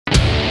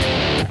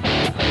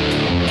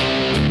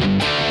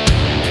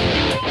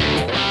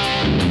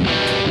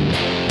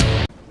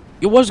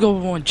Yo, what's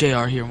going on?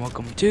 JR here, and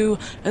welcome to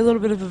a little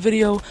bit of a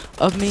video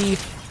of me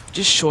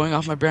just showing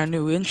off my brand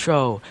new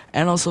intro,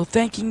 and also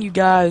thanking you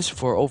guys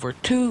for over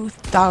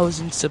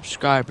 2,000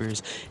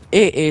 subscribers.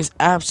 It is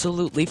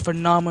absolutely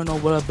phenomenal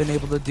what I've been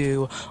able to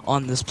do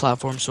on this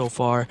platform so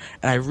far,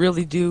 and I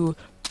really do,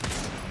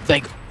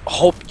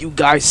 hope you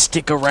guys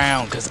stick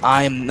around, because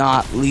I am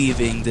not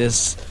leaving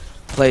this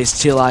place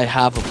till I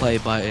have a play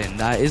button.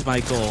 That is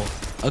my goal.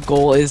 A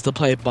goal is the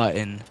play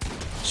button.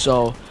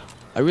 So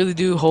I really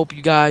do hope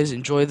you guys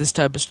enjoy this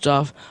type of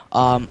stuff.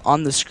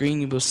 On the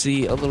screen you will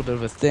see a little bit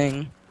of a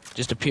thing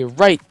just appear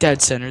right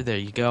dead center. There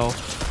you go.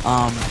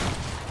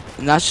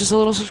 And that's just a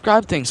little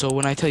subscribe thing. So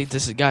when I tell you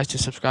this, guys, to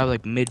subscribe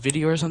like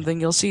mid-video or something,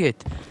 you'll see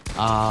it.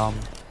 I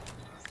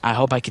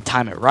hope I can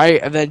time it right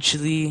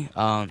eventually.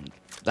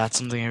 That's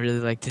something I really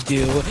like to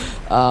do.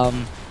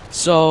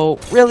 So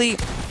really,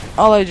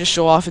 all I just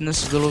show off in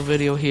this little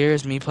video here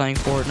is me playing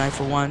Fortnite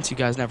for once. You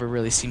guys never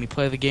really see me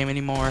play the game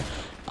anymore.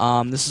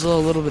 This is a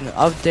little bit of an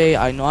update.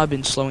 I know I've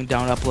been slowing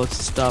down uploads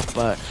and stuff,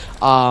 but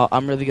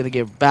I'm really gonna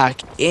get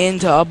back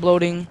into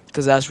uploading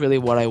because that's really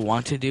what I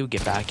want to do.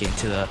 Get back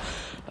into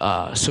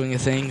the swing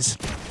of things.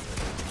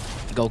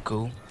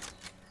 Goku,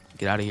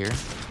 get out of here.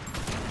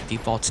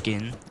 Default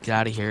skin, get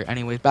out of here.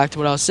 Anyways, back to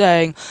what I was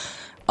saying.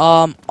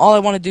 All I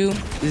want to do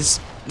is,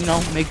 you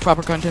know, make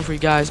proper content for you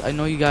guys. I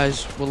know you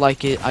guys will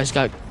like it. I just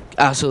got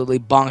absolutely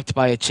bonked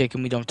by a chick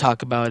and we don't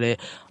talk about it.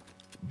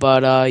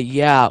 But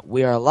yeah,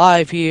 we are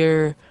live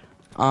here.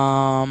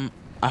 I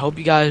hope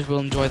you guys will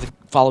enjoy the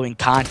following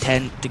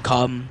content to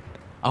come.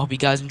 I hope you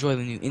guys enjoy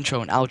the new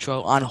intro and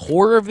outro on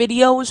horror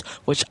videos,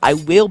 which I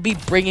will be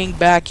bringing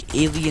back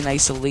Alien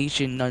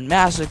Isolation, Nun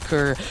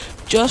Massacre,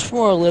 just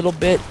for a little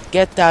bit.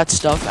 Get that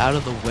stuff out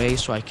of the way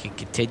so I can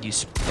continue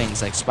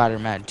things like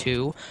Spider-Man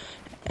 2.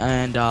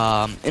 And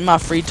in my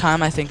free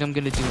time, I think I'm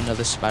going to do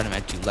another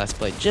Spider-Man 2 Let's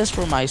Play just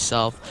for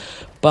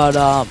myself. But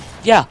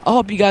yeah, I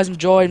hope you guys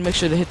enjoyed. Make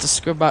sure to hit the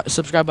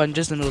subscribe button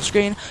just in the middle of the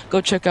screen.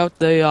 Go check out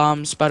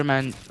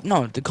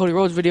the the Cody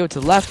Rhodes video to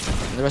the left,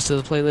 and the rest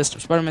of the playlist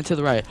of Spider-Man to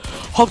the right.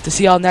 Hope to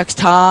see y'all next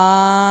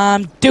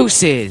time.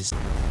 Deuces!